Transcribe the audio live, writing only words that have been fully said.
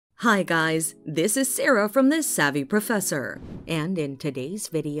Hi guys, this is Sarah from The Savvy Professor, and in today's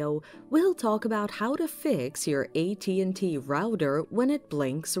video, we'll talk about how to fix your AT&T router when it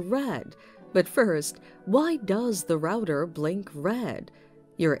blinks red. But first, why does the router blink red?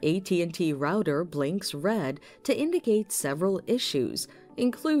 Your AT&T router blinks red to indicate several issues,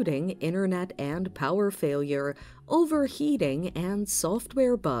 including internet and power failure, overheating, and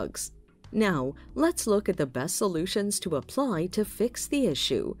software bugs. Now, let's look at the best solutions to apply to fix the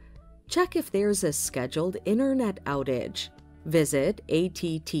issue. Check if there's a scheduled internet outage. Visit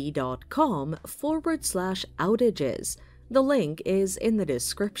att.com/outages. The link is in the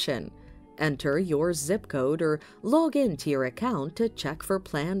description. Enter your zip code or log into your account to check for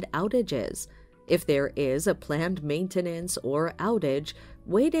planned outages. If there is a planned maintenance or outage,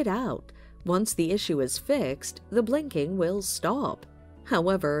 wait it out. Once the issue is fixed, the blinking will stop.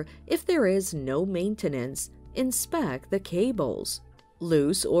 However, if there is no maintenance, inspect the cables.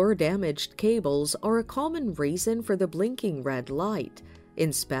 Loose or damaged cables are a common reason for the blinking red light.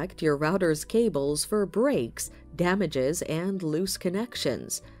 Inspect your router's cables for breaks, damages, and loose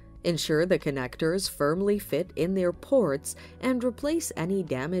connections. Ensure the connectors firmly fit in their ports and replace any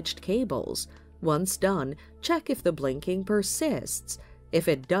damaged cables. Once done, check if the blinking persists. If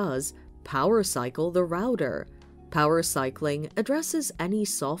it does, power cycle the router. Power cycling addresses any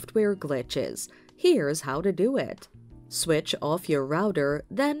software glitches. Here's how to do it. Switch off your router,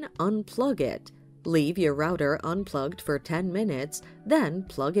 then unplug it. Leave your router unplugged for 10 minutes, then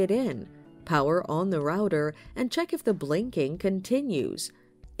plug it in. Power on the router and check if the blinking continues.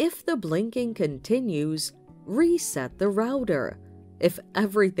 If the blinking continues, reset the router. If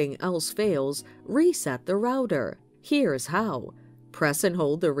everything else fails, reset the router. Here's how. Press and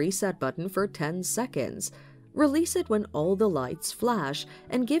hold the reset button for 10 seconds. Release it when all the lights flash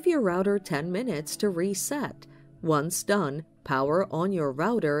and give your router 10 minutes to reset. Once done, power on your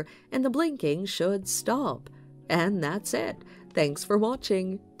router and the blinking should stop. And that's it. Thanks for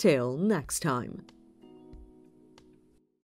watching. Till next time.